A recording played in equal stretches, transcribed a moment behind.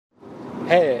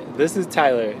Hey, this is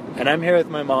Tyler, and I'm here with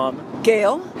my mom,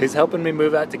 Gail. who's helping me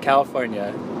move out to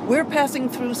California. We're passing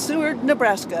through Seward,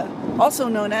 Nebraska, also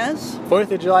known as 4th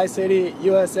of July City,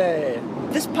 USA.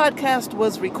 This podcast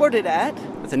was recorded at...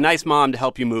 It's a nice mom to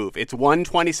help you move. It's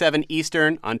 1:27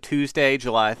 Eastern on Tuesday,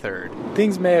 July 3rd.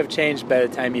 Things may have changed by the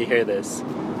time you hear this.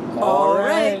 All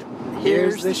right,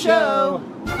 here's the show.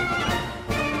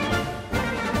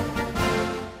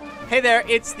 Hey there,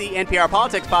 it's the NPR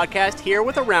Politics Podcast here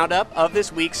with a roundup of this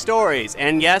week's stories.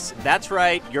 And yes, that's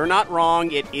right, you're not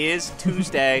wrong, it is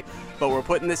Tuesday, but we're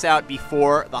putting this out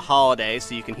before the holidays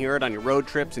so you can hear it on your road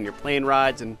trips and your plane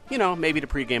rides and, maybe to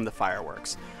pregame the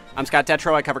fireworks. I'm Scott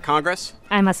Detrow, I cover Congress.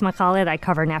 I'm Asma Khalid, I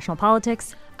cover national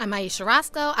politics. I'm Aisha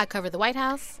Roscoe, I cover the White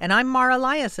House. And I'm Mara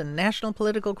Liasson, national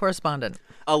political correspondent.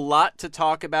 A lot to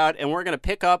talk about, and we're going to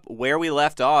pick up where we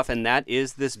left off, and that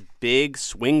is this big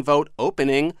swing vote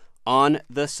opening on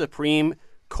the Supreme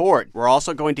Court. We're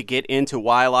also going to get into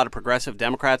why a lot of progressive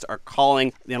Democrats are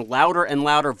calling louder and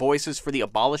louder voices for the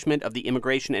abolishment of the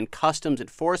Immigration and Customs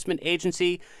Enforcement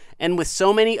Agency. And with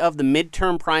so many of the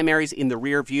midterm primaries in the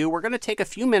rear view, we're going to take a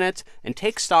few minutes and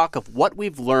take stock of what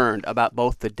we've learned about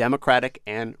both the Democratic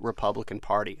and Republican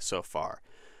Party so far.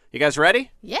 You guys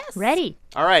ready? Yes. Ready.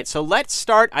 All right, so let's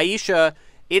start. Aisha,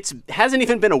 it hasn't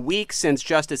even been a week since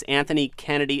Justice Anthony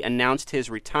Kennedy announced his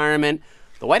retirement.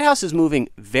 The White House is moving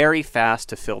very fast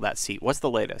to fill that seat. What's the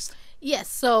latest? Yes,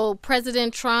 so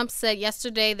President Trump said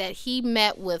yesterday that he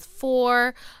met with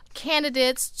 4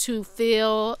 candidates to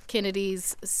fill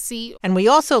Kennedy's seat. And we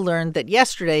also learned that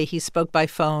yesterday he spoke by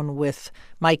phone with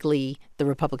Mike Lee, the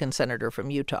Republican senator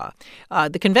from Utah.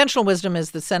 The conventional wisdom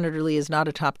is that Senator Lee is not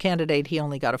a top candidate. He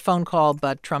only got a phone call,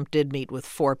 but Trump did meet with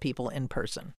 4 people in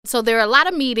person. So there are a lot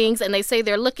of meetings, and they say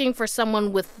they're looking for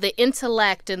someone with the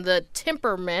intellect and the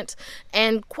temperament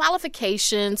and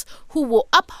qualifications who will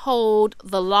uphold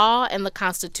the law and the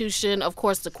Constitution. Of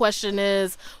course, the question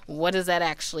is, what does that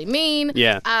actually mean?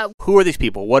 Yeah. Who are these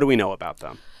people? What do we know about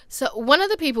them? So one of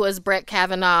the people is Brett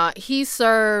Kavanaugh. He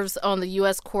serves on the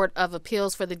U.S. Court of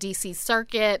Appeals for the D.C.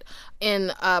 Circuit.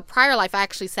 In a prior life, I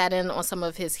actually sat in on some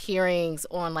of his hearings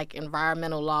on,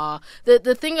 environmental law.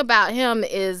 The thing about him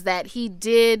is that he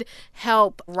did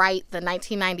help write the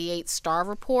 1998 Starr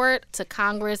Report to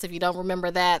Congress. If you don't remember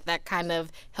that, that kind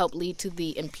of helped lead to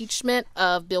the impeachment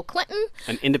of Bill Clinton.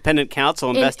 An independent counsel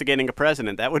investigating a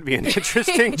president. That would be an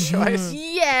interesting choice.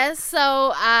 Yes,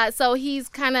 so he's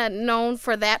kind of known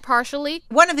for that partially.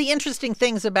 One of the interesting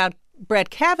things about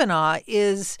Brett Kavanaugh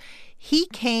is he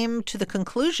came to the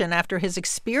conclusion after his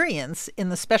experience in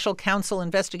the special counsel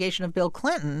investigation of Bill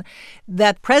Clinton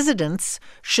that presidents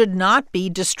should not be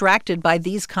distracted by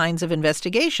these kinds of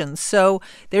investigations. So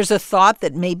there's a thought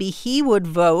that maybe he would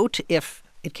vote, if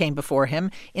it came before him,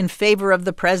 in favor of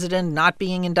the president not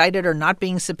being indicted or not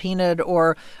being subpoenaed,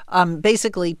 or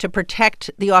basically to protect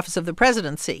the office of the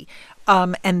presidency.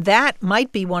 And that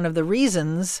might be one of the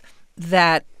reasons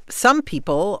that some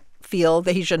people feel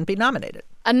that he shouldn't be nominated.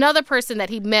 Another person that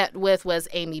he met with was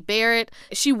Amy Barrett.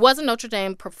 She was a Notre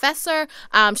Dame professor.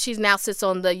 She now sits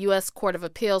on the U.S. Court of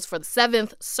Appeals for the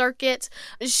 7th Circuit.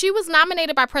 She was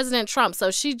nominated by President Trump, so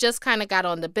she just kind of got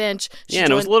on the bench.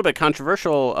 And it was a little bit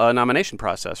controversial nomination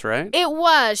process, right? It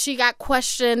was. She got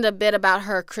questioned a bit about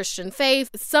her Christian faith.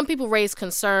 Some people raised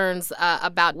concerns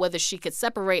about whether she could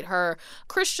separate her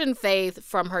Christian faith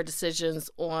from her decisions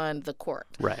on the court.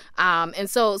 Right.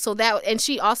 And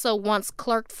she also once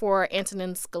clerked for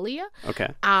Antonin Scalia. Okay.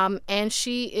 And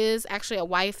she is actually a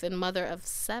wife and mother of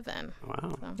 7.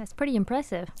 Wow. So, That's pretty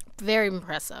impressive. very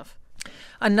impressive.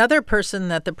 Another person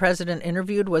that the president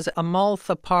interviewed was Amal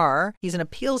Thapar. He's an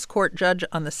appeals court judge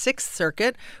on the 6th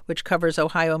Circuit, which covers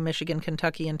Ohio, Michigan,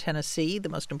 Kentucky, and Tennessee. The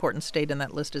most important state in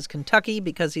that list is Kentucky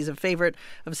because he's a favorite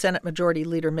of Senate Majority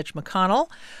Leader Mitch McConnell.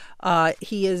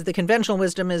 The conventional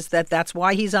wisdom is that that's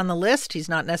why he's on the list. He's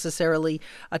not necessarily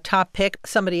a top pick.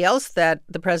 Somebody else that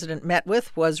the president met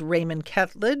with was Raymond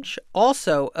Ketledge,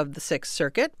 also of the 6th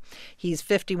Circuit. He's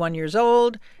 51 years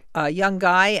old. A young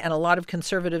guy, and a lot of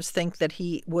conservatives think that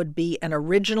he would be an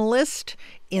originalist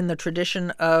in the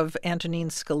tradition of Antonin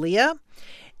Scalia.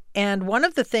 And one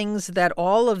of the things that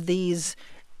all of these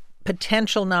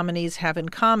potential nominees have in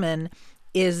common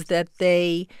is that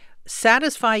they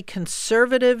satisfy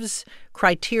conservatives'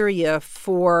 criteria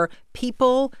for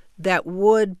people that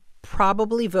would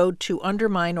probably vote to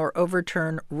undermine or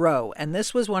overturn Roe. And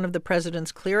this was one of the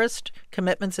president's clearest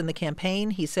commitments in the campaign.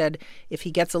 He said if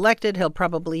he gets elected, he'll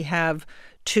probably have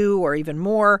 2 or even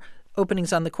more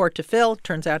openings on the court to fill.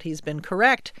 Turns out he's been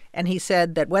correct. And he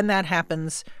said that when that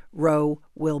happens, Roe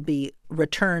will be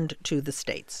returned to the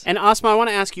states. And Asma, I want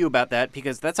to ask you about that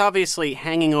because that's obviously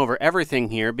hanging over everything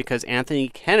here because Anthony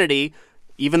Kennedy,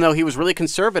 even though he was really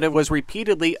conservative, was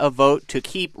repeatedly a vote to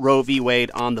keep Roe v.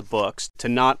 Wade on the books, to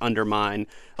not undermine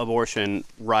abortion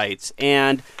rights.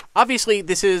 And obviously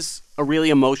this is a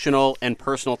really emotional and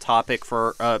personal topic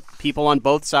for people on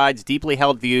both sides, deeply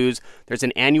held views. There's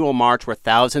an annual march where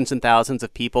thousands and thousands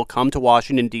of people come to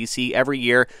Washington, D.C. every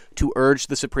year to urge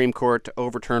the Supreme Court to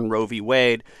overturn Roe v.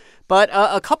 Wade. But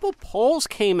a couple polls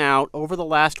came out over the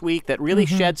last week that really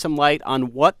shed some light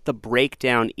on what the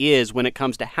breakdown is when it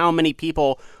comes to how many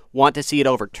people want to see it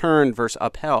overturned versus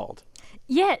upheld.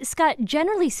 Yeah, Scott,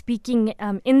 generally speaking,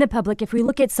 in the public, if we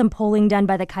look at some polling done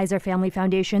by the Kaiser Family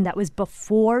Foundation that was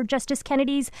before Justice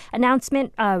Kennedy's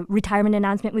announcement, retirement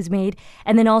announcement was made,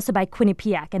 and then also by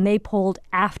Quinnipiac, and they polled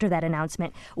after that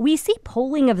announcement, we see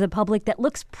polling of the public that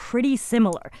looks pretty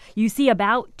similar. You see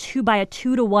by a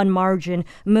 2-to-1 margin,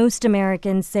 most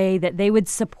Americans say that they would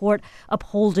support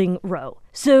upholding Roe.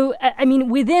 So, I mean,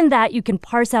 within that, you can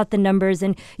parse out the numbers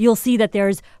and you'll see that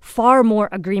there's far more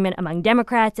agreement among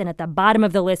Democrats. And at the bottom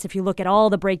of the list, if you look at all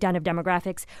the breakdown of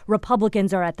demographics,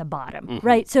 Republicans are at the bottom,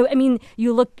 right? So, I mean,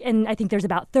 you look, and I think there's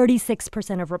about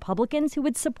 36% of Republicans who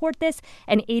would support this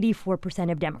and 84%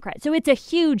 of Democrats. So it's a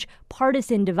huge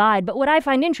partisan divide. But what I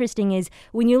find interesting is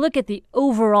when you look at the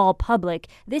overall public,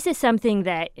 this is something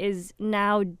that is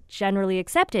now generally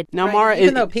accepted. Now, Right. Mara,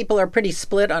 Even though people are pretty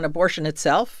split on abortion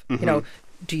itself, you know,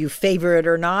 do you favor it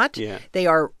or not? Yeah. They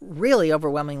are really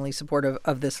overwhelmingly supportive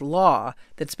of this law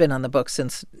that's been on the books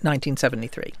since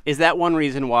 1973. is that one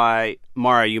reason why,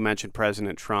 Mara, you mentioned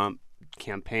President Trump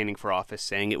campaigning for office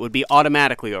saying it would be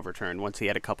automatically overturned once he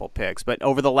had a couple picks. But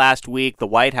over the last week, the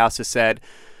White House has said,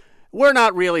 we're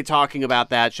not really talking about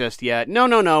that just yet. No,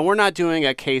 we're not doing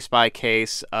a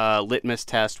case-by-case litmus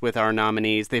test with our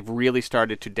nominees. They've really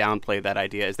started to downplay that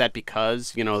idea. Is that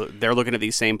because, you know, they're looking at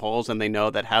these same polls and they know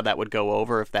that how that would go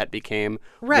over if that became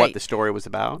what the story was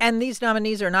about? And these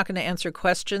nominees are not going to answer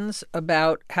questions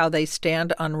about how they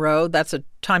stand on Roe. That's a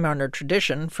time-honored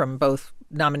tradition from both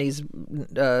nominees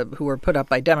who were put up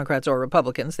by Democrats or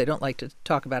Republicans. They don't like to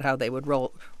talk about how they would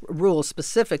rule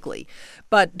specifically.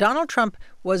 But Donald Trump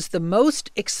was the most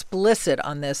explicit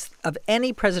on this of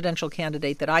any presidential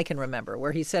candidate that I can remember,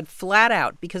 where he said flat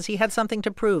out, because he had something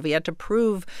to prove. He had to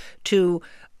prove to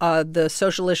the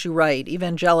social issue right,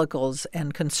 evangelicals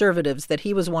and conservatives, that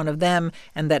he was one of them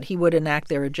and that he would enact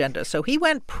their agenda. So he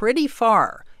went pretty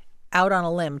far out on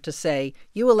a limb to say,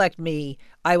 you elect me,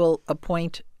 I will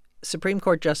appoint Supreme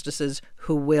Court justices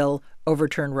who will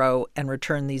overturn Roe and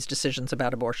return these decisions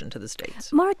about abortion to the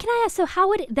states. Mara, can I ask, so how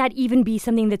would that even be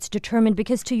something that's determined?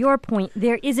 Because to your point,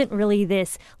 there isn't really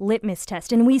this litmus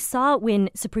test. And we saw when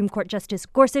Supreme Court Justice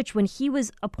Gorsuch, when he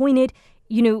was appointed,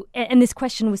 you know, and this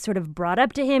question was sort of brought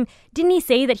up to him, didn't he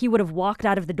say that he would have walked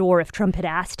out of the door if Trump had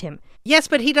asked him? Yes,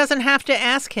 but he doesn't have to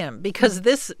ask him because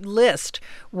this list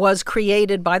was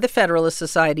created by the Federalist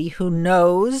Society, who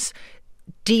knows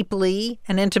deeply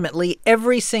and intimately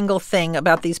every single thing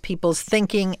about these people's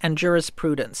thinking and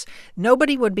jurisprudence.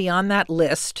 Nobody would be on that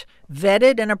list,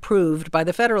 vetted and approved by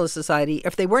the Federalist Society,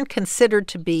 if they weren't considered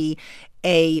to be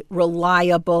a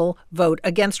reliable vote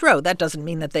against Roe. That doesn't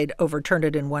mean that they'd overturn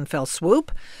it in one fell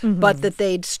swoop, but that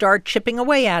they'd start chipping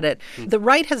away at it. The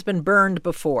right has been burned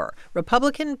before.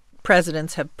 Republican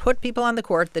presidents have put people on the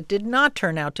court that did not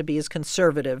turn out to be as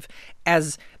conservative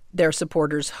as their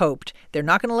supporters hoped. They're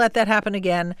not going to let that happen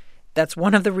again. That's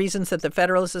one of the reasons that the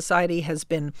Federalist Society has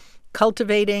been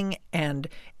cultivating and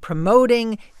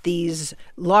promoting these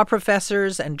law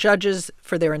professors and judges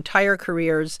for their entire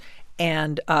careers.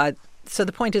 And so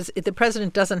the point is, the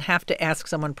president doesn't have to ask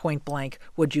someone point blank,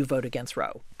 would you vote against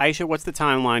Roe? Aisha, what's the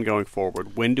timeline going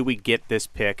forward? When do we get this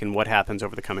pick and what happens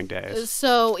over the coming days?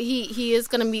 So he is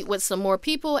going to meet with some more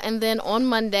people, and then on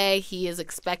Monday he is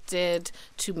expected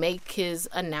to make his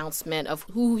announcement of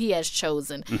who he has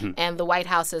chosen. And the White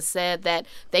House has said that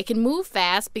they can move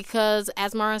fast because,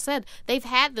 as Mara said, they've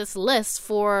had this list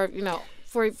for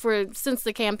since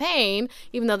the campaign,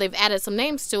 even though they've added some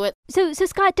names to it. So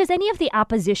Scott, does any of the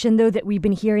opposition, though, that we've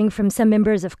been hearing from some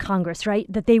members of Congress, right,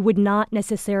 that they would not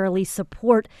necessarily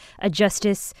support a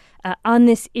justice on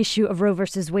this issue of Roe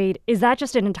versus Wade, is that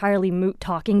just an entirely moot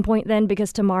talking point then?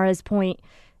 Because to Mara's point,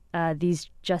 these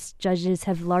judges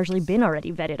have largely been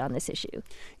already vetted on this issue.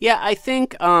 Yeah, I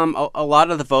think a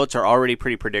lot of the votes are already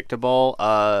pretty predictable.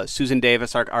 Susan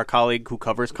Davis, our colleague who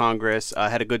covers Congress,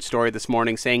 had a good story this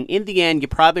morning saying, in the end, you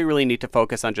probably really need to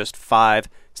focus on just 5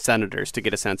 senators to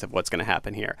get a sense of what's going to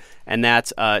happen here. And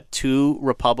that's 2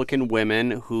 Republican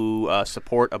women who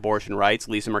support abortion rights,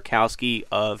 Lisa Murkowski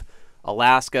of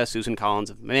Alaska, Susan Collins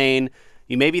of Maine.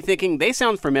 You may be thinking, they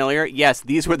sound familiar. Yes,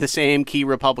 these were the same key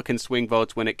Republican swing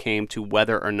votes when it came to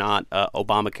whether or not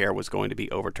Obamacare was going to be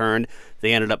overturned.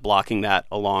 They ended up blocking that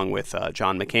along with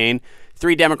John McCain.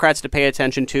 3 Democrats to pay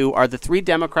attention to are the 3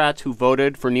 Democrats who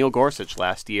voted for Neil Gorsuch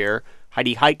last year: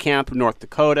 Heidi Heitkamp of North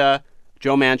Dakota,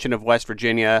 Joe Manchin of West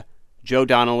Virginia, Joe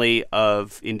Donnelly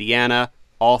of Indiana.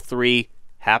 All 3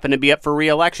 happen to be up for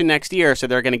re-election next year, so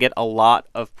they're going to get a lot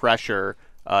of pressure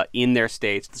in their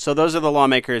states. So those are the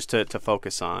lawmakers to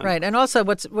focus on. Right. And also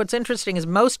what's interesting is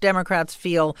most Democrats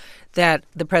feel that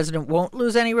the president won't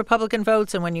lose any Republican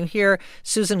votes. And when you hear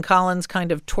Susan Collins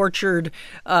kind of tortured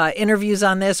interviews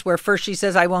on this, where first she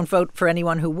says, I won't vote for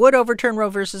anyone who would overturn Roe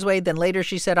versus Wade. Then later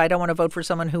she said, I don't want to vote for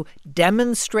someone who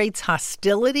demonstrates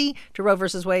hostility to Roe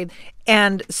versus Wade.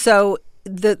 And so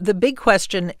the big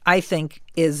question, I think,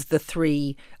 is the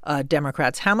 3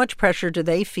 Democrats. How much pressure do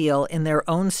they feel in their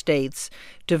own states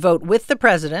to vote with the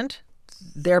president,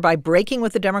 thereby breaking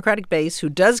with the Democratic base, who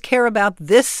does care about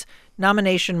this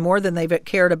nomination more than they've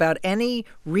cared about any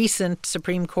recent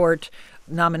Supreme Court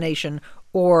nomination,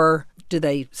 or do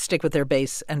they stick with their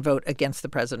base and vote against the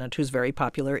president, who's very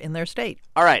popular in their state?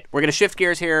 All right, we're going to shift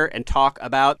gears here and talk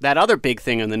about that other big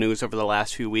thing in the news over the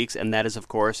last few weeks, and that is, of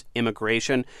course,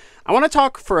 immigration. I want to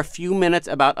talk for a few minutes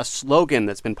about a slogan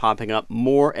that's been popping up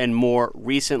more and more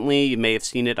recently. You may have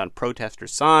seen it on protester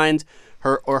signs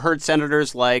or heard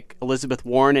senators like Elizabeth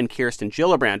Warren and Kirsten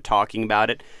Gillibrand talking about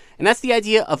it. And that's the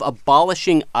idea of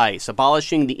abolishing ICE,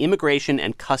 abolishing the Immigration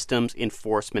and Customs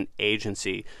Enforcement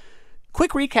Agency.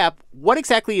 Quick recap, what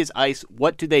exactly is ICE?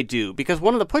 What do they do? Because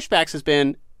one of the pushbacks has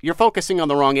been, you're focusing on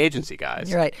the wrong agency, guys.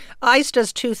 You're right. ICE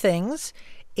does 2 things.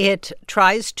 It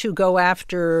tries to go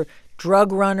after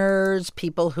drug runners,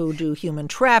 people who do human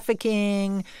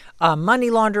trafficking,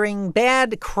 money laundering,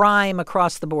 bad crime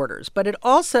across the borders. But it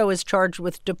also is charged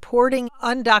with deporting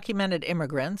undocumented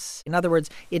immigrants. In other words,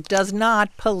 it does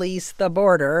not police the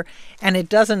border, and it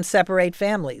doesn't separate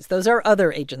families. Those are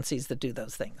other agencies that do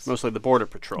those things. Mostly the Border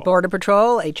Patrol. Border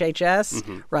Patrol,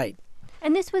 HHS, right.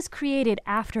 And this was created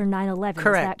after 9/11,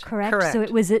 Correct. Is that correct? Correct. So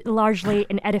it was largely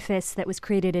an edifice that was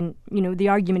created, and, the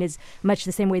argument is much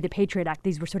the same way the Patriot Act.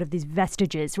 These were sort of these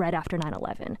vestiges right after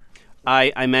 9/11.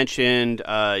 I mentioned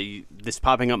this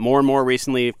popping up more and more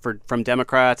recently from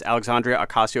Democrats. Alexandria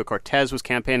Ocasio-Cortez was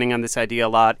campaigning on this idea a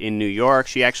lot in New York.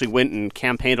 She actually went and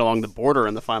campaigned along the border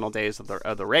in the final days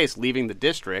of the race, leaving the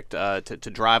district to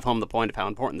drive home the point of how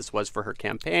important this was for her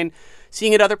campaign.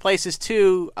 Seeing it other places,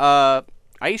 too,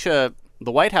 Aisha,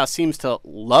 the White House seems to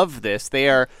love this. They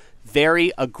are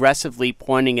very aggressively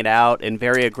pointing it out and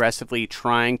very aggressively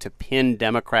trying to pin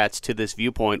Democrats to this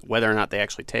viewpoint, whether or not they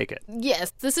actually take it.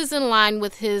 Yes, this is in line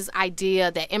with his idea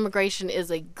that immigration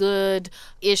is a good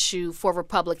issue for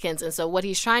Republicans. And so what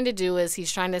he's trying to do is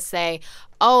he's trying to say,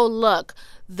 oh, look,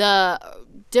 the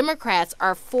Democrats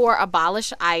are for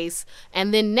abolish ICE,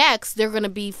 and then next they're going to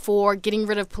be for getting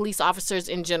rid of police officers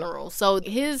in general. So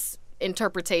his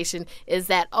interpretation is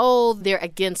that, oh, they're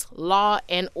against law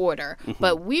and order.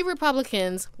 But we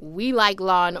Republicans, we like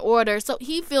law and order. So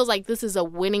he feels like this is a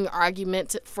winning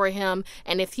argument for him.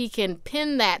 And if he can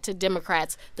pin that to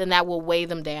Democrats, then that will weigh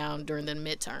them down during the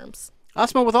midterms.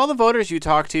 Asma, with all the voters you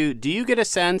talk to, do you get a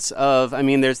sense of,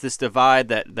 there's this divide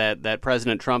that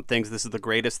President Trump thinks this is the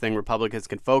greatest thing Republicans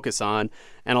can focus on,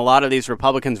 and a lot of these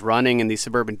Republicans running in these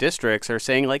suburban districts are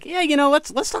saying, like, yeah,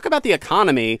 let's talk about the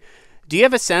economy. Do you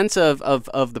have a sense of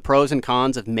the pros and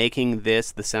cons of making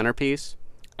this the centerpiece?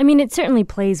 It certainly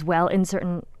plays well in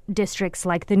certain districts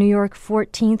like the New York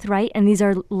 14th, right? And these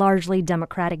are largely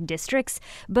Democratic districts.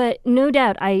 But no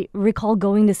doubt, I recall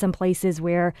going to some places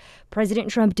where President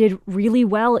Trump did really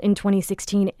well in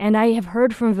 2016. And I have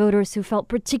heard from voters who felt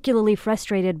particularly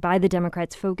frustrated by the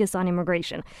Democrats' focus on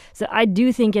immigration. So I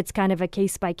do think it's kind of a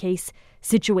case-by-case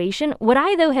situation. What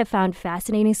I, though, have found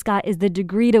fascinating, Scott, is the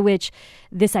degree to which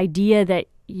this idea that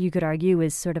you could argue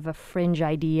is sort of a fringe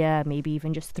idea, maybe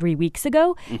even just 3 weeks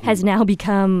ago, has now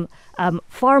become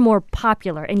far more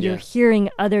popular. And you're hearing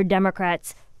other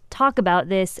Democrats talk about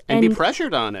this. And be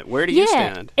pressured on it. Where do you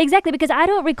stand? Exactly, because I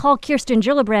don't recall Kirsten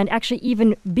Gillibrand actually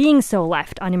even being so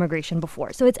left on immigration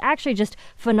before. So it's actually just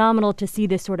phenomenal to see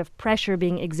this sort of pressure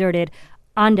being exerted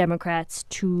on Democrats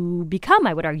to become,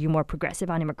 I would argue, more progressive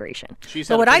on immigration.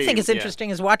 So what I think is interesting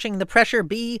is watching the pressure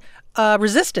be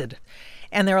resisted.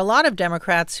 And there are a lot of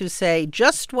Democrats who say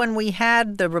just when we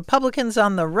had the Republicans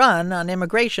on the run on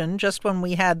immigration, just when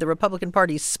we had the Republican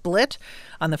Party split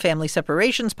on the family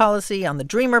separations policy, on the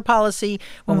Dreamer policy,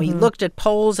 when we looked at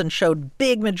polls and showed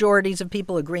big majorities of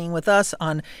people agreeing with us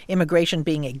on immigration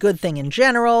being a good thing in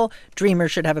general, Dreamer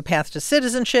should have a path to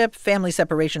citizenship, family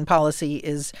separation policy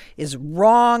is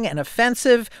wrong and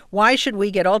offensive. Why should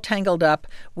we get all tangled up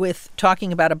with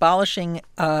talking about abolishing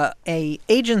a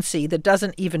agency that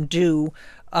doesn't even do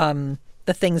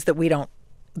the things that we don't,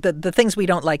 the things we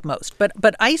don't like most.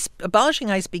 But ICE,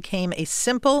 abolishing ICE became a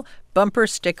simple bumper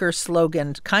sticker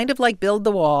slogan, kind of like build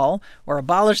the wall or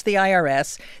abolish the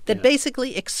IRS, that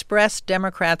basically expressed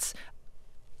Democrats'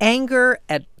 anger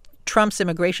at Trump's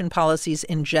immigration policies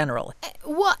in general.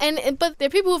 Well, but there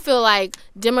are people who feel like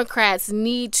Democrats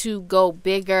need to go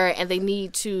bigger and they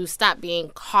need to stop being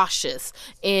cautious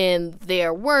in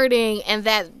their wording, and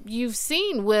that you've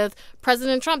seen with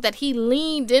President Trump that he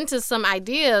leaned into some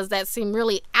ideas that seem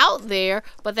really out there,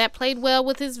 but that played well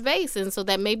with his base. And so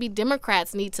that maybe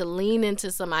Democrats need to lean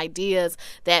into some ideas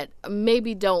that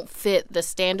maybe don't fit the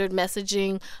standard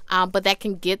messaging, but that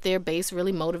can get their base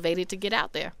really motivated to get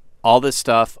out there. All this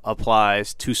stuff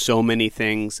applies to so many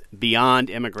things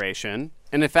beyond immigration.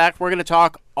 And in fact, we're going to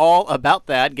talk all about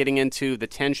that, getting into the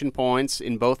tension points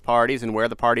in both parties and where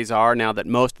the parties are now that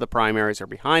most of the primaries are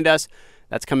behind us.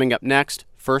 That's coming up next.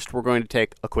 First, we're going to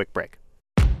take a quick break.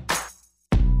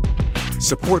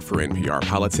 Support for NPR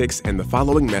Politics and the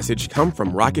following message come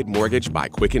from Rocket Mortgage by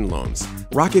Quicken Loans.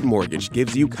 Rocket Mortgage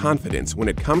gives you confidence when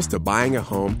it comes to buying a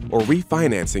home or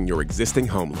refinancing your existing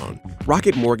home loan.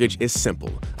 Rocket Mortgage is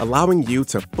simple, allowing you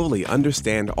to fully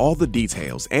understand all the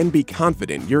details and be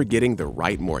confident you're getting the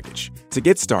right mortgage. To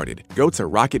get started, go to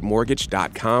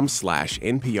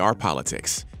rocketmortgage.com/NPR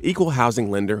Politics. Equal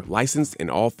housing lender licensed in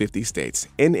all 50 states.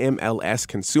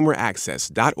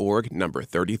 NMLSconsumeraccess.org number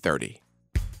 3030.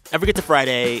 Ever get to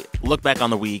Friday, look back on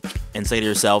the week, and say to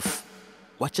yourself,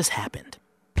 what just happened?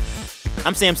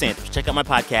 I'm Sam Sanders. Check out my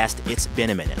podcast, It's Been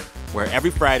a Minute, where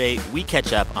every Friday we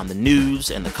catch up on the news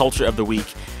and the culture of the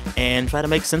week and try to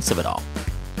make sense of it all.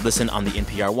 Listen on the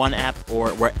NPR One app or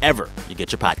wherever you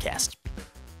get your podcast.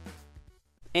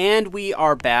 And we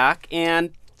are back,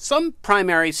 and some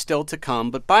primaries still to come,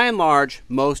 but by and large,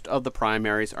 most of the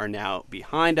primaries are now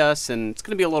behind us, and it's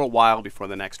going to be a little while before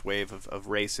the next wave of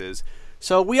races.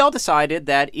 So we all decided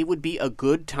that it would be a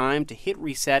good time to hit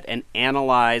reset and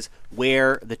analyze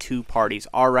where the two parties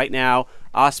are right now.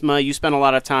 Asma, you spent a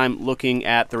lot of time looking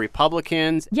at the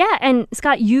Republicans. Yeah, and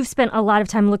Scott, you've spent a lot of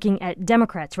time looking at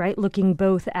Democrats, right? Looking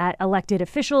both at elected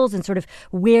officials and sort of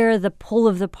where the pull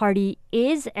of the party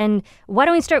is. And why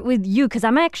don't we start with you? Because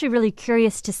I'm actually really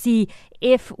curious to see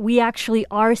if we actually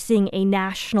are seeing a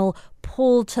national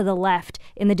pull to the left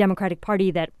in the Democratic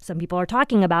Party that some people are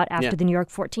talking about after the New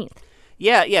York 14th.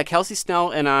 Yeah. Kelsey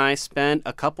Snell and I spent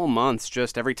a couple months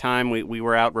just every time we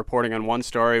were out reporting on one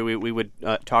story, we would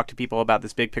talk to people about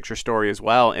this big picture story as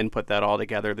well and put that all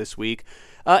together this week.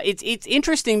 It's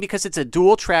interesting because it's a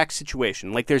dual track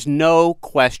situation. Like, there's no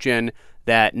question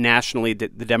that nationally the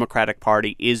Democratic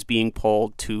Party is being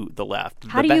pulled to the left.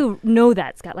 How do you know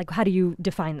that, Scott? Like, how do you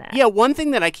define that? Yeah, one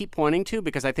thing that I keep pointing to,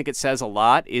 because I think it says a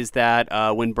lot, is that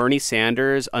when Bernie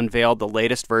Sanders unveiled the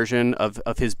latest version of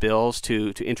his bills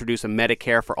to introduce a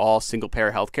Medicare for all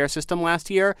single-payer healthcare system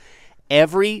last year,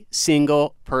 every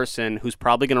single person who's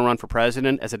probably going to run for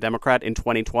president as a Democrat in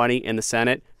 2020 in the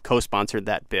Senate co-sponsored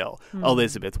that bill.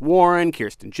 Elizabeth Warren,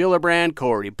 Kirsten Gillibrand,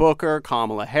 Cory Booker,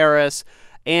 Kamala Harris.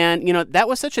 And, that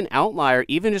was such an outlier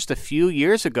even just a few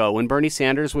years ago when Bernie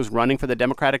Sanders was running for the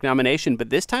Democratic nomination.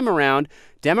 But this time around,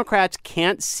 Democrats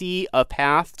can't see a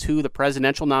path to the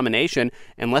presidential nomination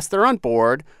unless they're on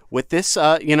board with this,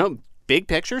 big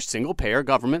picture, single-payer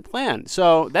government plan.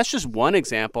 So that's just one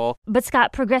example. But,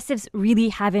 Scott, progressives really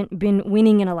haven't been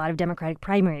winning in a lot of Democratic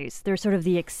primaries. They're sort of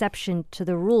the exception to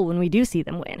the rule when we do see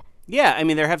them win. Yeah, I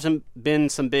mean, there have been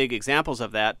some big examples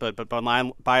of that, but by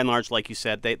and large, like you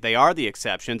said, they are the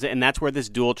exceptions, and that's where this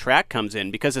dual track comes in,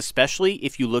 because especially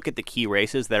if you look at the key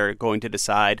races that are going to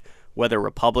decide whether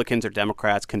Republicans or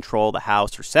Democrats control the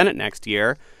House or Senate next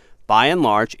year, by and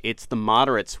large, it's the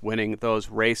moderates winning those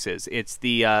races. It's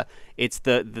the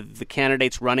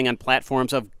candidates running on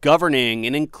platforms of governing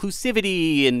and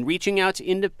inclusivity and reaching out to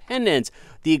independents,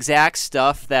 the exact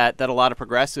stuff that a lot of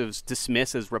progressives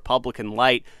dismiss as Republican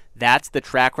light. that's the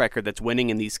track record that's winning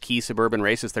in these key suburban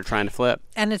races they're trying to flip.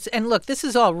 And look, this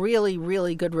is all really,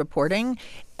 really good reporting.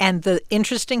 And the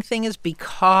interesting thing is,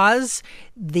 because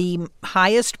the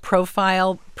highest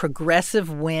profile progressive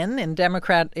win in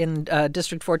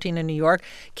District 14 in New York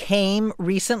came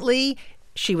recently.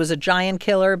 She was a giant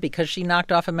killer because she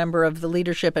knocked off a member of the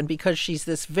leadership, and because she's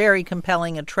this very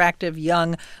compelling, attractive,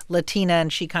 young Latina,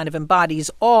 and she kind of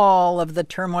embodies all of the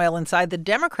turmoil inside the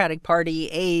Democratic Party: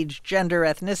 age, gender,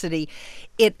 ethnicity.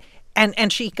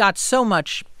 And she got so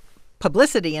much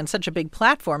publicity and such a big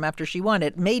platform after she won.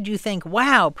 It made you think,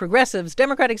 wow, progressives,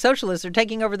 democratic socialists are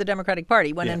taking over the Democratic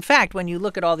Party, when in fact, when you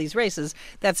look at all these races,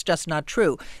 that's just not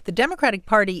true. The Democratic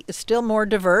Party is still more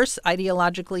diverse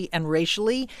ideologically and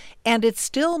racially, and it's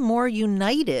still more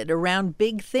united around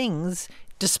big things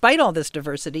despite all this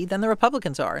diversity than the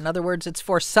Republicans are. In other words, it's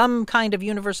for some kind of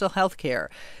universal health care,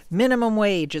 minimum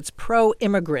wage, it's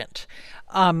pro-immigrant.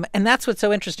 And that's what's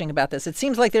so interesting about this. It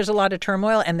seems like there's a lot of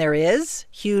turmoil, and there is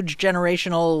huge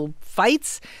generational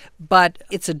fights, but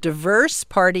it's a diverse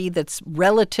party that's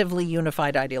relatively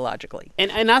unified ideologically.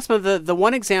 And Asma, the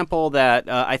one example that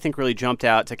I think really jumped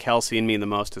out to Kelsey and me the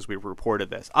most as we reported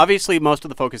this, obviously most of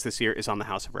the focus this year is on the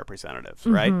House of Representatives,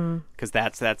 right? Because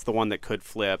that's the one that could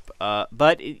flip.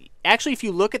 Actually, if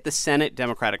you look at the Senate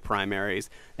Democratic primaries,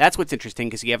 that's what's interesting,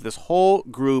 because you have this whole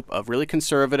group of really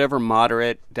conservative or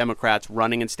moderate Democrats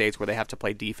running in states where they have to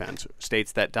play defense,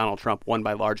 states that Donald Trump won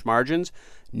by large margins.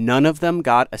 None of them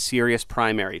got a serious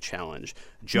primary challenge.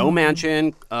 Joe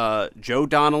Manchin, Joe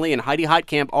Donnelly, and Heidi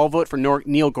Heitkamp all vote for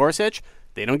Neil Gorsuch.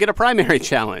 They don't get a primary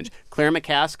challenge. Claire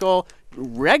McCaskill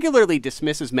regularly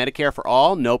dismisses Medicare for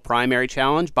all, no primary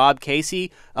challenge. Bob Casey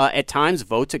at times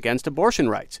votes against abortion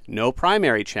rights, no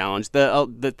primary challenge.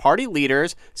 The party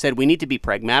leaders said we need to be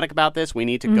pragmatic about this. We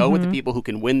need to go with the people who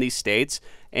can win these states.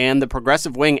 And the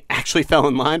progressive wing actually fell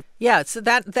in line. Yeah, so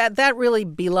that really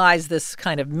belies this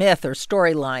kind of myth or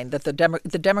storyline that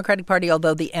the Democratic Party,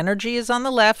 although the energy is on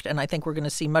the left, and I think we're going to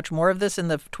see much more of this in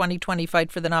the 2020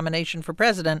 fight for the nomination for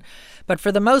president, but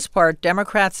for the most part,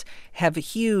 Democrats have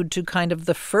hewed to kind of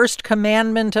the first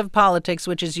commandment of politics,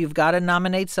 which is you've got to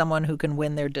nominate someone who can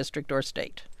win their district or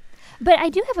state. But I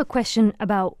do have a question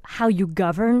about how you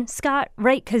govern, Scott,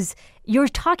 right? Because you're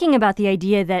talking about the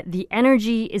idea that the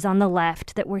energy is on the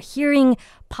left, that we're hearing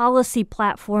policy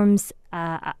platforms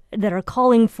that are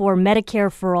calling for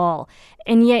Medicare for all.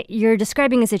 And yet you're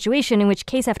describing a situation in which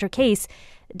case after case,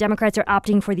 Democrats are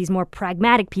opting for these more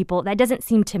pragmatic people. That doesn't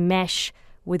seem to mesh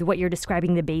with what you're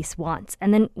describing the base wants.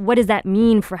 And then what does that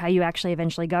mean for how you actually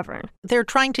eventually govern? They're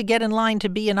trying to get in line to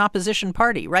be an opposition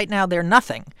party. Right now, they're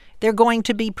nothing. They're going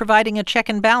to be providing a check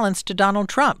and balance to Donald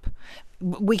Trump.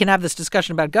 We can have this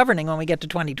discussion about governing when we get to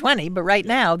 2020, but right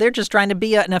now they're just trying to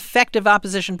be an effective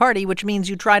opposition party, which means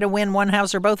you try to win one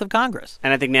house or both of Congress.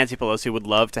 And I think Nancy Pelosi would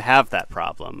love to have that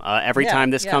problem. Every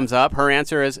time this comes up, her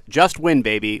answer is, just win,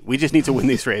 baby. We just need to win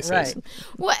these races. Right.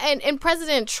 Well, and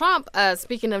President Trump,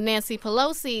 speaking of Nancy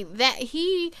Pelosi, that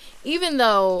he, even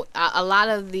though a lot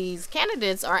of these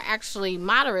candidates are actually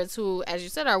moderates who, as you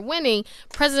said, are winning,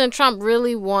 President Trump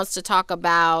really wants to talk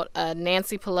about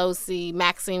Nancy Pelosi,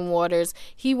 Maxine Waters.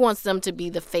 He wants them to be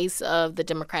the face of the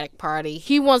Democratic Party.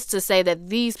 He wants to say that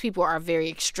these people are very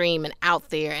extreme and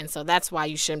out there, and so that's why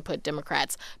you shouldn't put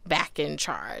Democrats back in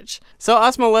charge. So,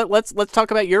 Asma, let's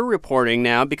talk about your reporting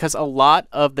now, because a lot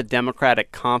of the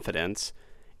Democratic confidence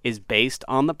is based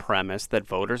on the premise that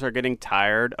voters are getting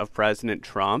tired of President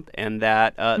Trump, and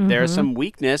that there's some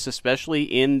weakness, especially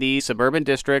in the suburban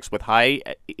districts with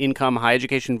high-income,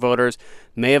 high-education voters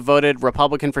may have voted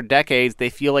Republican for decades.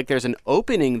 They feel like there's an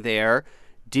opening there.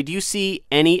 Did you see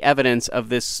any evidence of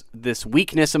this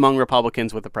weakness among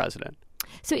Republicans with the president?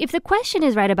 So if the question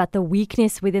is right about the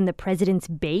weakness within the president's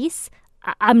base,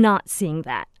 I'm not seeing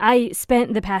that. I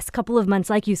spent the past couple of months,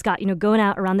 like you, Scott, going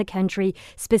out around the country.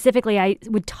 Specifically, I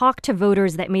would talk to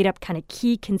voters that made up kind of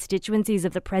key constituencies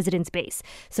of the president's base.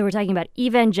 So we're talking about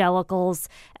evangelicals,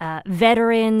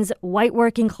 veterans, white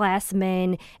working class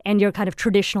men, and your kind of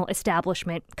traditional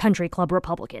establishment country club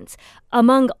Republicans.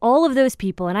 Among all of those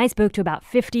people, and I spoke to about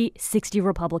 50, 60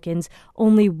 Republicans,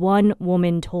 only one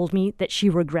woman told me that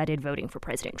she regretted voting for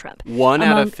President Trump. One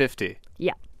out of 50?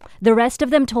 Yeah. The rest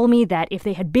of them told me that if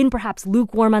they had been perhaps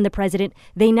lukewarm on the president,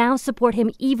 they now support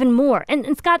him even more.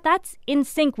 And Scott, that's in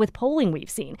sync with polling we've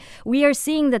seen. We are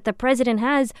seeing that the president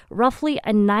has roughly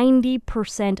a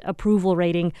 90% approval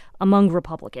rating among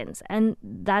Republicans, and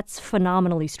that's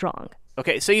phenomenally strong.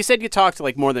 Okay, so you said you talked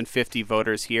to more than 50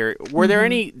 voters here. Were there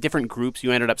any different groups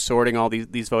you ended up sorting all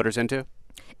these voters into?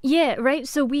 Yeah, right.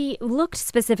 So we looked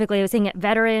specifically, I was saying, at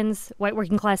veterans, white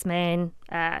working class men,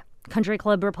 country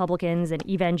club Republicans and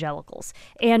evangelicals.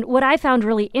 And what I found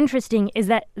really interesting is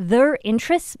that their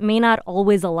interests may not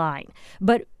always align,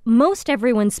 but most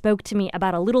everyone spoke to me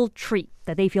about a little treat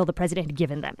that they feel the president had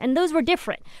given them. And those were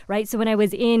different, right? So when I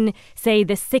was in, say,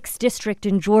 the 6th district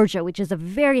in Georgia, which is a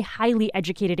very highly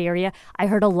educated area, I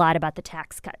heard a lot about the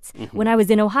tax cuts. When I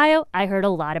was in Ohio, I heard a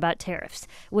lot about tariffs.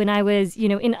 When I was,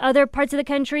 in other parts of the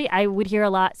country, I would hear a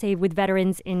lot, say, with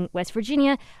veterans in West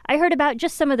Virginia. I heard about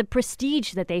just some of the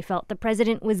prestige that they felt the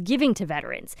president was giving to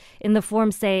veterans in the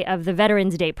form, say, of the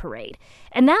Veterans Day Parade.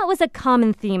 And that was a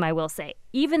common theme, I will say,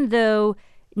 even though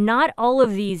not all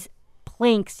of these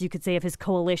planks, you could say, of his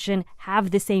coalition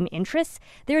have the same interests.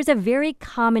 There's a very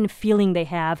common feeling they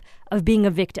have of being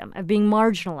a victim, of being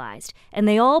marginalized. And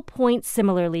they all point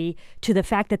similarly to the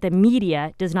fact that the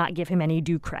media does not give him any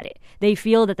due credit. They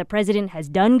feel that the president has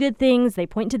done good things. They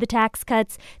point to the tax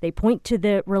cuts. They point to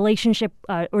the relationship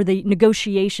or the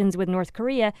negotiations with North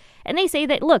Korea. And they say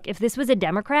that, look, if this was a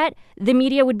Democrat, the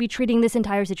media would be treating this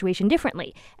entire situation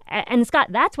differently. And Scott,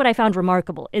 that's what I found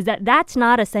remarkable, is that that's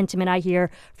not a sentiment I hear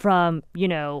from,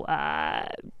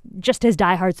 just his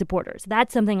diehard supporters.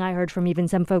 That's something I heard from even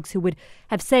some folks who would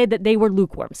have said that they were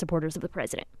lukewarm supporters of the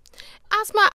president.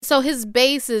 Asma, so his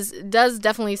base does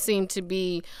definitely seem to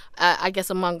be, I guess,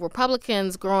 among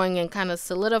Republicans growing and kind of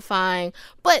solidifying.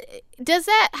 But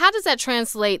how does that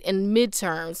translate in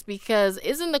midterms? Because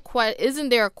isn't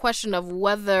there a question of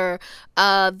whether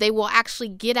they will actually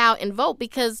get out and vote?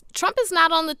 Because Trump is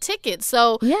not on the ticket.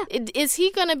 So is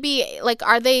he going to be,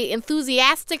 are they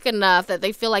enthusiastic enough that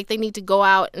they feel like they need to go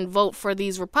out and vote for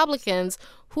these Republicans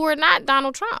who are not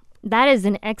Donald Trump? That is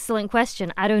an excellent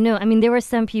question. I don't know. I mean, there were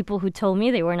some people who told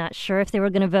me they were not sure if they were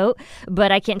going to vote,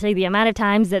 but I can't tell you the amount of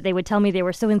times that they would tell me they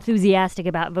were so enthusiastic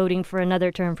about voting for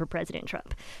another term for President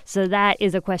Trump. So that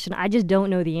is a question I just don't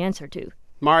know the answer to.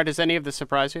 Mara, does any of this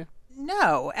surprise you?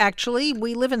 No, actually,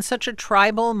 we live in such a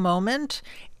tribal moment,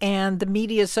 and the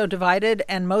media is so divided,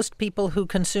 and most people who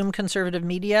consume conservative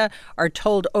media are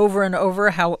told over and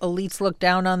over how elites look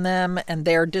down on them and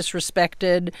they're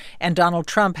disrespected, and Donald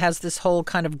Trump has this whole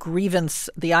kind of grievance,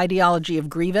 the ideology of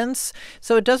grievance.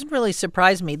 So it doesn't really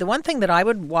surprise me. The one thing that I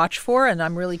would watch for, and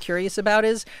I'm really curious about,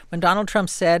 is when Donald Trump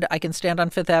said, I can stand on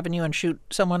Fifth Avenue and shoot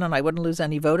someone and I wouldn't lose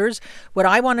any voters. What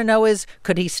I want to know is,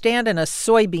 could he stand in a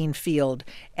soybean field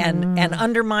and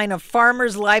undermine a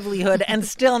farmer's livelihood and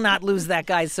still not lose that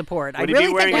guy's support? I really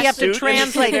think we have to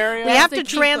translate. We have to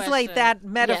translate that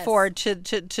metaphor to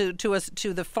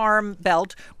the farm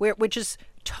belt, which is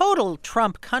total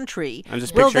Trump country. I'm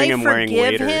just picturing him wearing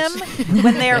waders.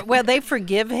 They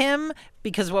forgive him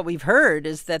because what we've heard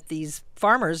is that these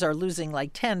farmers are losing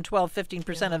like 10, 12,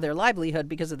 15% of their livelihood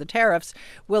because of the tariffs.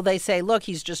 Will they say, look,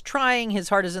 he's just trying, his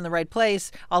heart is in the right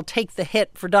place, I'll take the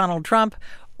hit for Donald Trump?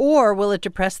 Or will it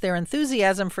depress their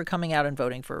enthusiasm for coming out and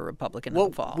voting for a Republican in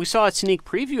the fall? We saw a sneak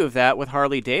preview of that with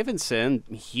Harley Davidson,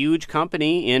 huge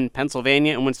company in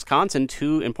Pennsylvania and Wisconsin,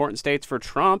 2 important states for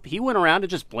Trump. He went around and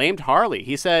just blamed Harley.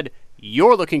 He said,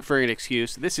 you're looking for an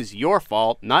excuse. This is your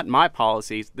fault, not my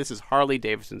policies. This is Harley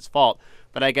Davidson's fault.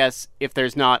 But I guess if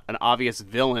there's not an obvious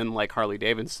villain like Harley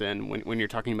Davidson, when you're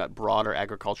talking about broader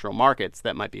agricultural markets,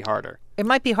 that might be harder. It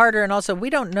might be harder, and also we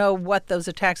don't know what those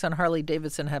attacks on Harley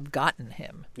Davidson have gotten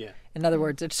him. Yeah. In other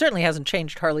words, it certainly hasn't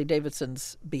changed Harley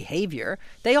Davidson's behavior.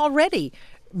 They already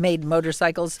made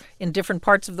motorcycles in different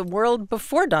parts of the world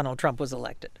before Donald Trump was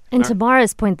elected. And to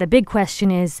Mara's point, the big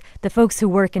question is the folks who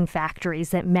work in factories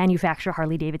that manufacture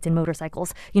Harley Davidson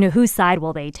motorcycles, whose side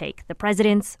will they take, the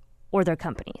president's or their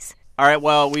companies? All right,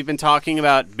 well, we've been talking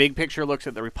about big picture looks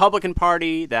at the Republican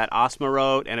Party that Asma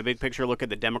wrote and a big picture look at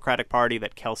the Democratic Party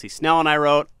that Kelsey Snell and I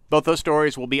wrote. Both those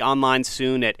stories will be online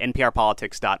soon at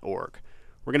nprpolitics.org.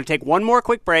 We're going to take one more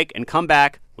quick break and come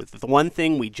back with the one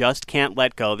thing we just can't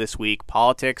let go this week,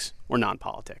 politics or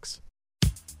non-politics.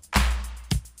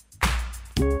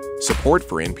 Support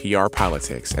for NPR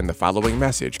Politics and the following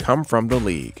message come from The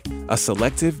League, a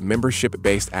selective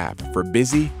membership-based app for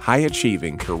busy,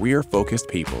 high-achieving, career-focused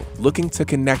people looking to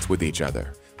connect with each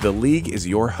other. The League is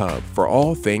your hub for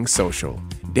all things social.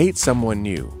 Date someone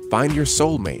new, find your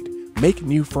soulmate, make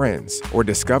new friends, or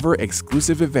discover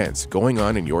exclusive events going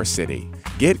on in your city.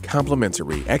 Get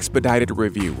complimentary expedited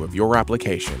review of your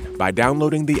application by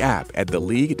downloading the app at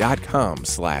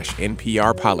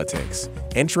theleague.com/NPRPolitics.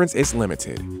 Entrance is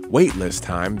limited. Waitlist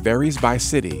time varies by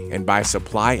city and by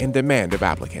supply and demand of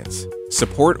applicants.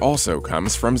 Support also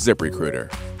comes from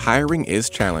ZipRecruiter. Hiring is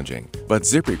challenging, but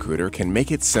ZipRecruiter can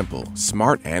make it simple,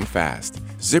 smart, and fast.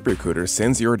 ZipRecruiter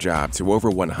sends your job to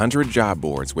over 100 job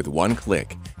boards with one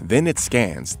click. Then it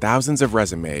scans thousands of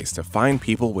resumes to find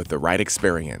people with the right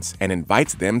experience and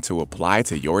invites them to apply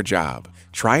to your job.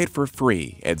 Try it for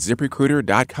free at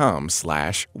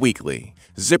ZipRecruiter.com/weekly.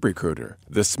 ZipRecruiter,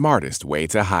 the smartest way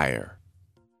to hire.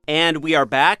 And we are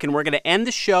back, and we're going to end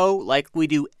the show like we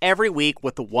do every week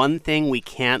with the one thing we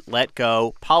can't let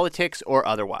go, politics or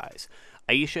otherwise.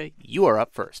 Aisha, you are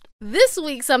up first. This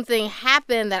week, something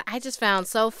happened that I just found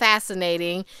so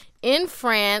fascinating. In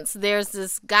France, there's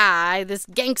this guy, this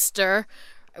gangster,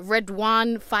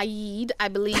 Redouane Faïd, I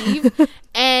believe,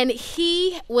 and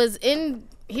he was in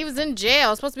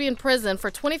jail, supposed to be in prison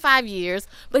for 25 years,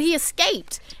 but he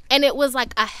escaped. And it was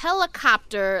like a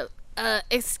helicopter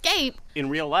escape. In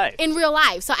real life.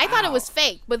 So I thought it was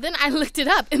fake, but then I looked it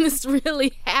up, and this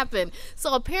really happened.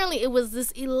 So apparently it was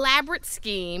this elaborate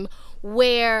scheme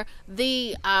where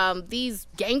these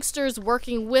gangsters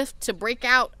working with to break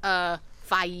out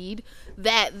Faïd,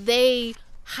 that they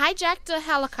hijacked a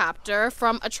helicopter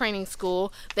from a training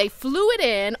school. They flew it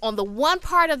in on the one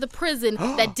part of the prison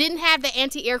that didn't have the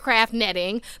anti-aircraft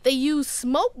netting. They used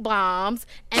smoke bombs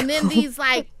and then these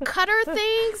like cutter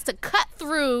things to cut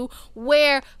through,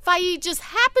 where Faïd just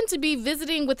happened to be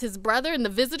visiting with his brother in the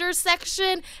visitors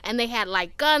section, and they had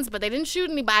like guns, but they didn't shoot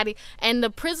anybody. And the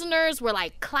prisoners were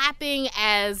like clapping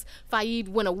as Faïd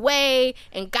went away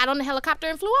and got on the helicopter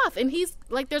and flew off. And he's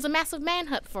like, there's a massive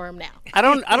manhunt for him now. I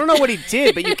don't know what he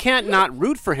did, but you can't not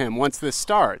root for him once this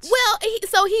starts. Well,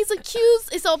 so he's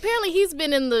accused. So apparently he's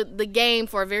been in the game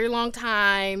for a very long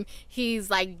time.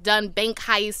 He's like done bank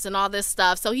heists and all this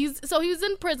stuff. So he was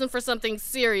in prison for something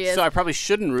serious. So I probably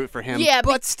shouldn't root for him. Yeah,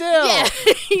 but still. Yeah.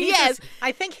 Yes.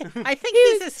 I think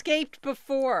he's escaped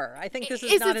before. I think this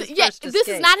is not his first escape. This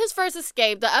is not his first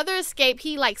escape. The other escape,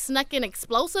 he like snuck in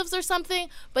explosives or something.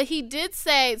 But he did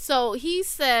say, so he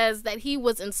says that he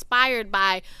was inspired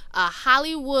by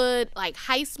Hollywood like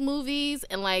heist movies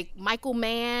and like Michael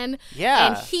Mann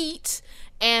and Heat.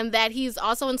 And that he's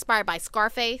also inspired by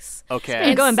Scarface. Okay.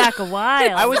 And going back a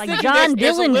while. I was like thinking John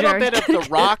there's a little Dillinger. bit of The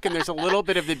Rock, and there's a little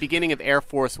bit of the beginning of Air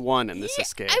Force One in this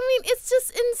escape. I mean, it's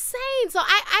just insane. So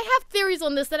I have theories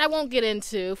on this that I won't get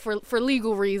into for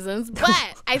legal reasons. But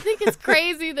I think it's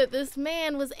crazy that this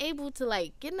man was able to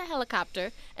like get in a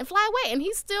helicopter and fly away, and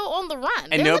he's still on the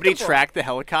run. And nobody tracked the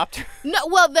helicopter? No,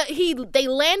 well, they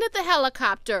landed the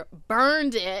helicopter,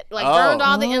 burned it, burned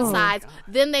all the insides.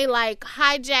 Then they like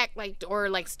hijacked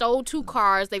or stole 2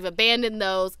 cars. They've abandoned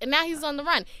those, and now he's on the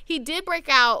run. He did break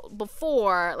out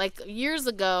before, like years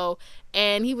ago,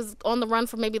 and he was on the run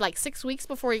for maybe like 6 weeks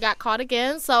before he got caught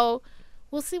again. So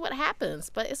we'll see what happens,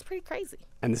 but it's pretty crazy.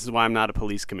 And this is why I'm not a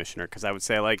police commissioner, because I would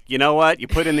say, like, you know what? You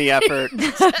put in the effort.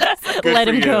 Let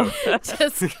him go.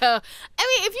 Just go. I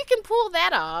mean, if you can pull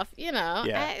that off,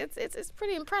 it's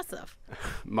pretty impressive.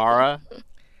 Mara?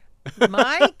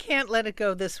 My can't let it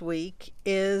go this week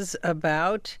is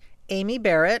about Amy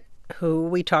Barrett, who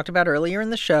we talked about earlier in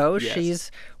the show. Yes. She's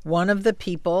one of the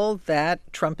people that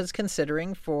Trump is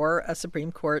considering for a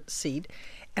Supreme Court seat.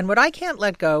 And what I can't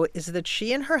let go is that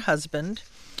she and her husband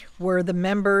were the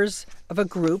members of a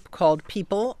group called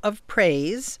People of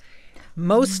Praise,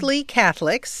 mostly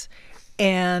Catholics.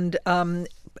 And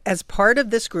as part of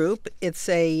this group, it's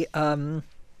a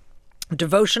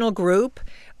devotional group.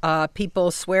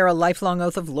 People swear a lifelong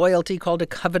oath of loyalty called a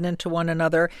covenant to one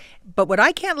another. But what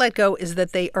I can't let go is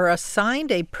that they are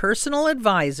assigned a personal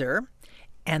advisor,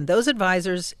 and those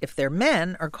advisors, if they're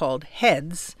men, are called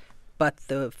heads, but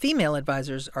the female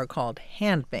advisors are called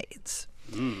handmaids.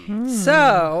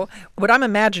 So what I'm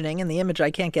imagining, and the image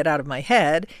I can't get out of my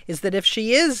head, is that if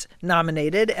she is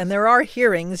nominated and there are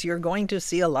hearings, you're going to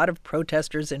see a lot of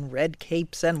protesters in red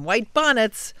capes and white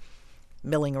bonnets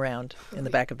milling around in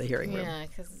the back of the hearing room. Yeah,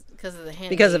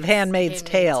 because of Handmaid's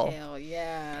Tale.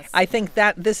 Yes. I think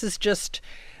that this is just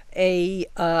a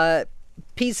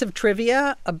piece of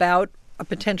trivia about a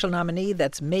potential nominee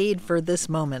that's made for this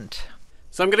moment.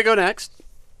 So I'm going to go next.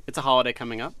 It's a holiday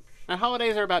coming up, and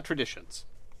holidays are about traditions.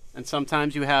 And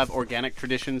sometimes you have organic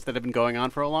traditions that have been going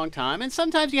on for a long time, and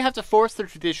sometimes you have to force the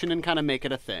tradition and kind of make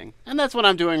it a thing. And that's what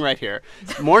I'm doing right here.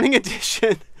 Morning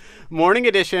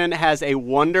Edition has a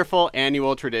wonderful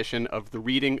annual tradition of the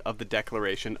reading of the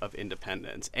Declaration of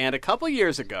Independence. And a couple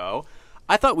years ago,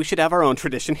 I thought we should have our own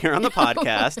tradition here on the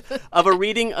podcast of a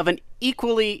reading of an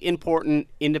equally important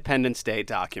Independence Day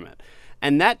document.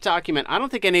 And that document, I don't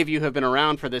think any of you have been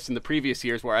around for this in the previous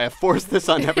years where I have forced this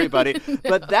on everybody,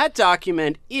 but that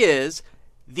document is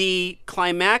the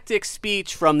climactic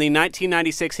speech from the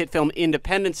 1996 hit film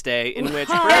Independence Day, in which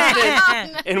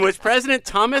President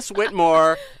Thomas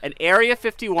Whitmore at Area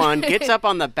 51 gets up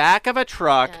on the back of a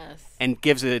truck and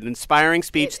gives an inspiring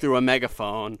speech through a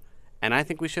megaphone. And I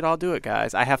think we should all do it,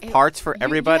 guys. I have parts for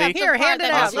everybody. Here, hand it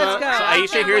out. Let's go.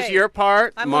 So Aisha, here's your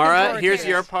part. Mara, here's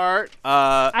your part.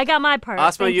 I got my part.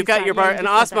 Asma, you've got your part. And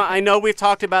Asma, I know we've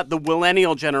talked about the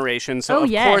millennial generation, so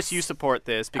of course you support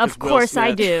this. Because of course Will Smith,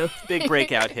 I do. Big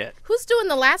breakout hit. Who's doing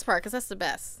the last part? Because that's the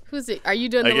best. Who's it? Are you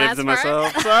doing the last part?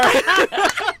 myself. Sorry.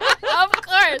 Of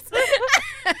course.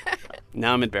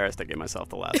 Now I'm embarrassed I gave myself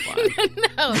the last line.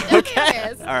 No.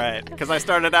 Okay. All right. Because I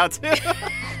started out too.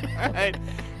 All right.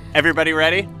 Everybody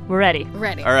ready? We're ready.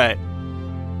 Ready. All right.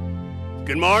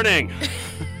 Good morning.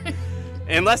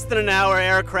 In less than an hour,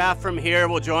 aircraft from here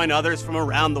will join others from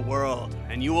around the world,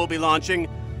 and you will be launching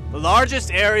the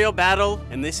largest aerial battle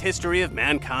in this history of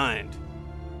mankind.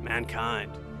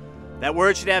 Mankind. That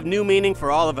word should have new meaning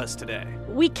for all of us today.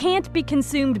 We can't be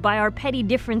consumed by our petty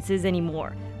differences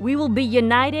anymore. We will be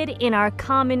united in our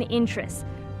common interests.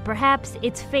 Perhaps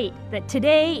it's fate that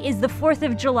today is the 4th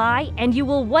of July and you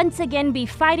will once again be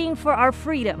fighting for our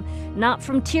freedom, not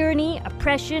from tyranny,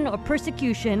 oppression, or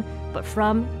persecution, but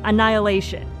from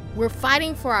annihilation. We're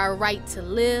fighting for our right to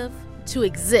live, to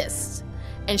exist.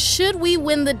 And should we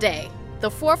win the day,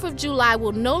 the 4th of July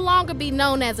will no longer be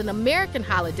known as an American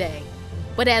holiday,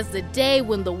 but as the day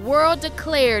when the world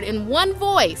declared in one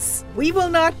voice, "We will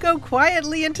not go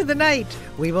quietly into the night.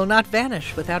 We will not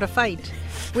vanish without a fight.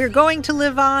 We're going to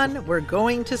live on. We're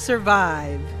going to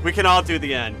survive." We can all do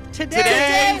the end.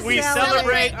 Today we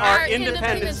celebrate our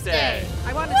Independence Day.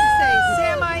 I wanted to say,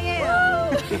 Sam, I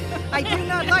am. I do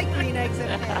not like green eggs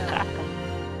and ham.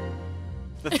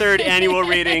 The 3rd annual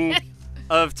reading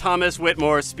of Thomas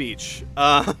Whitmore's speech.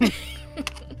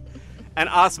 And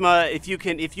Asma, if you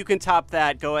can top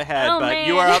that, go ahead. Oh, but man.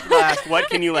 you are up last. What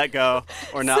can you let go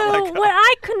or not let So go? what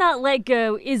I could not let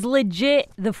go is legit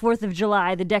the 4th of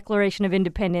July, the Declaration of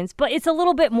Independence, but it's a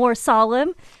little bit more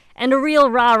solemn and a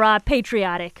real rah-rah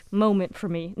patriotic moment for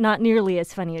me. Not nearly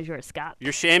as funny as yours, Scott.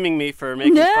 You're shaming me for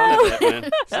making fun of it,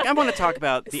 man. It's like, I want to talk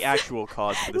about the actual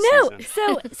cause for this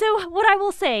season. So what I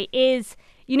will say is,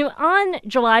 on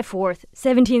July 4th,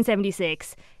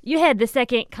 1776, you had the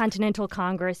Second Continental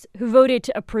Congress who voted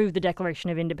to approve the Declaration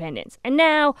of Independence. And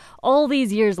now, all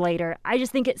these years later, I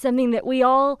just think it's something that we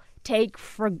all take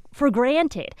for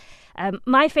granted.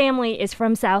 My family is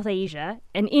from South Asia,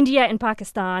 and India and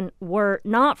Pakistan were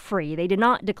not free. They did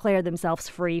not declare themselves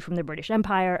free from the British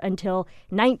Empire until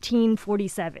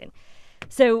 1947.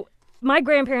 So my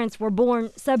grandparents were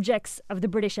born subjects of the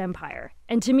British Empire.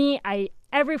 And to me,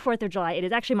 every 4th of July, it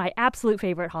is actually my absolute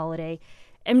favorite holiday.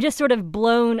 I'm just sort of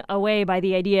blown away by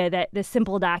the idea that this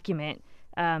simple document,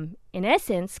 in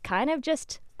essence, kind of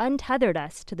just untethered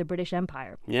us to the British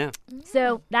Empire. Yeah.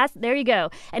 So there you go.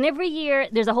 And every year,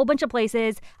 there's a whole bunch of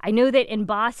places. I know that in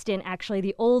Boston, actually,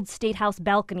 the old State House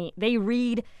balcony, they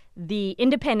read the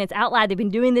Independence out loud. They've been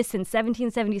doing this since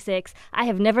 1776. I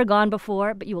have never gone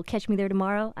before, but you will catch me there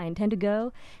tomorrow. I intend to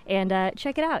go and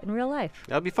check it out in real life.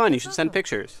 That'll be fun. You should send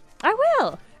pictures. I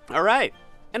will. All right.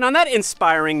 And on that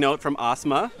inspiring note from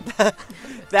Asma,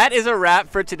 that is a wrap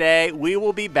for today. We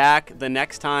will be back the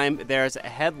next time there's a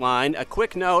headline. A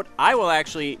quick note, I will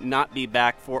actually not be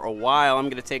back for a while. I'm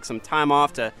going to take some time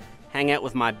off to hang out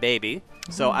with my baby.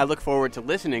 So I look forward to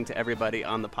listening to everybody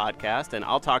on the podcast, and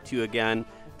I'll talk to you again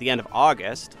at the end of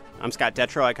August. I'm Scott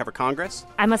Detrow. I cover Congress.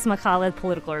 I'm Asma Khalid,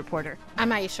 political reporter.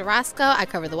 I'm Aisha Roscoe. I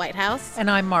cover the White House. And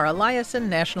I'm Mara Liasson,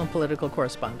 national political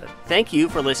correspondent. Thank you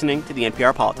for listening to the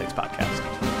NPR Politics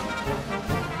Podcast.